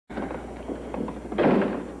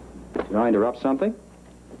Did I interrupt something?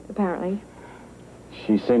 Apparently.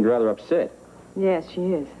 She seemed rather upset. Yes, she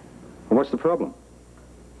is. Well, what's the problem?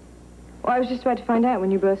 Well, I was just about to find out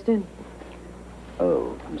when you burst in.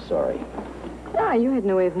 Oh, I'm sorry. Ah, you had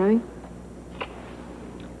no way of knowing.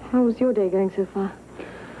 How was your day going so far?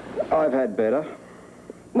 I've had better.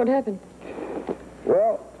 What happened?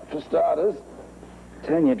 Well, for starters,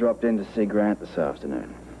 Tanya dropped in to see Grant this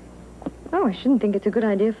afternoon. Oh, I shouldn't think it's a good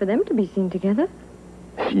idea for them to be seen together.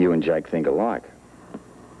 You and Jake think alike.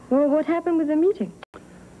 Well, what happened with the meeting?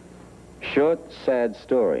 Short, sad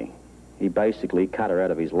story. He basically cut her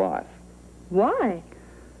out of his life. Why?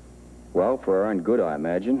 Well, for her own good, I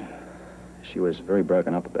imagine. She was very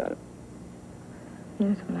broken up about it.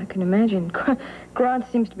 Yes, well, I can imagine. Grant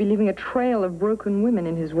seems to be leaving a trail of broken women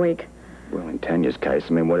in his wake. Well, in Tanya's case,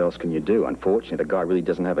 I mean, what else can you do? Unfortunately, the guy really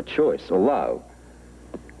doesn't have a choice, although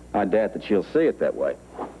I doubt that she'll see it that way.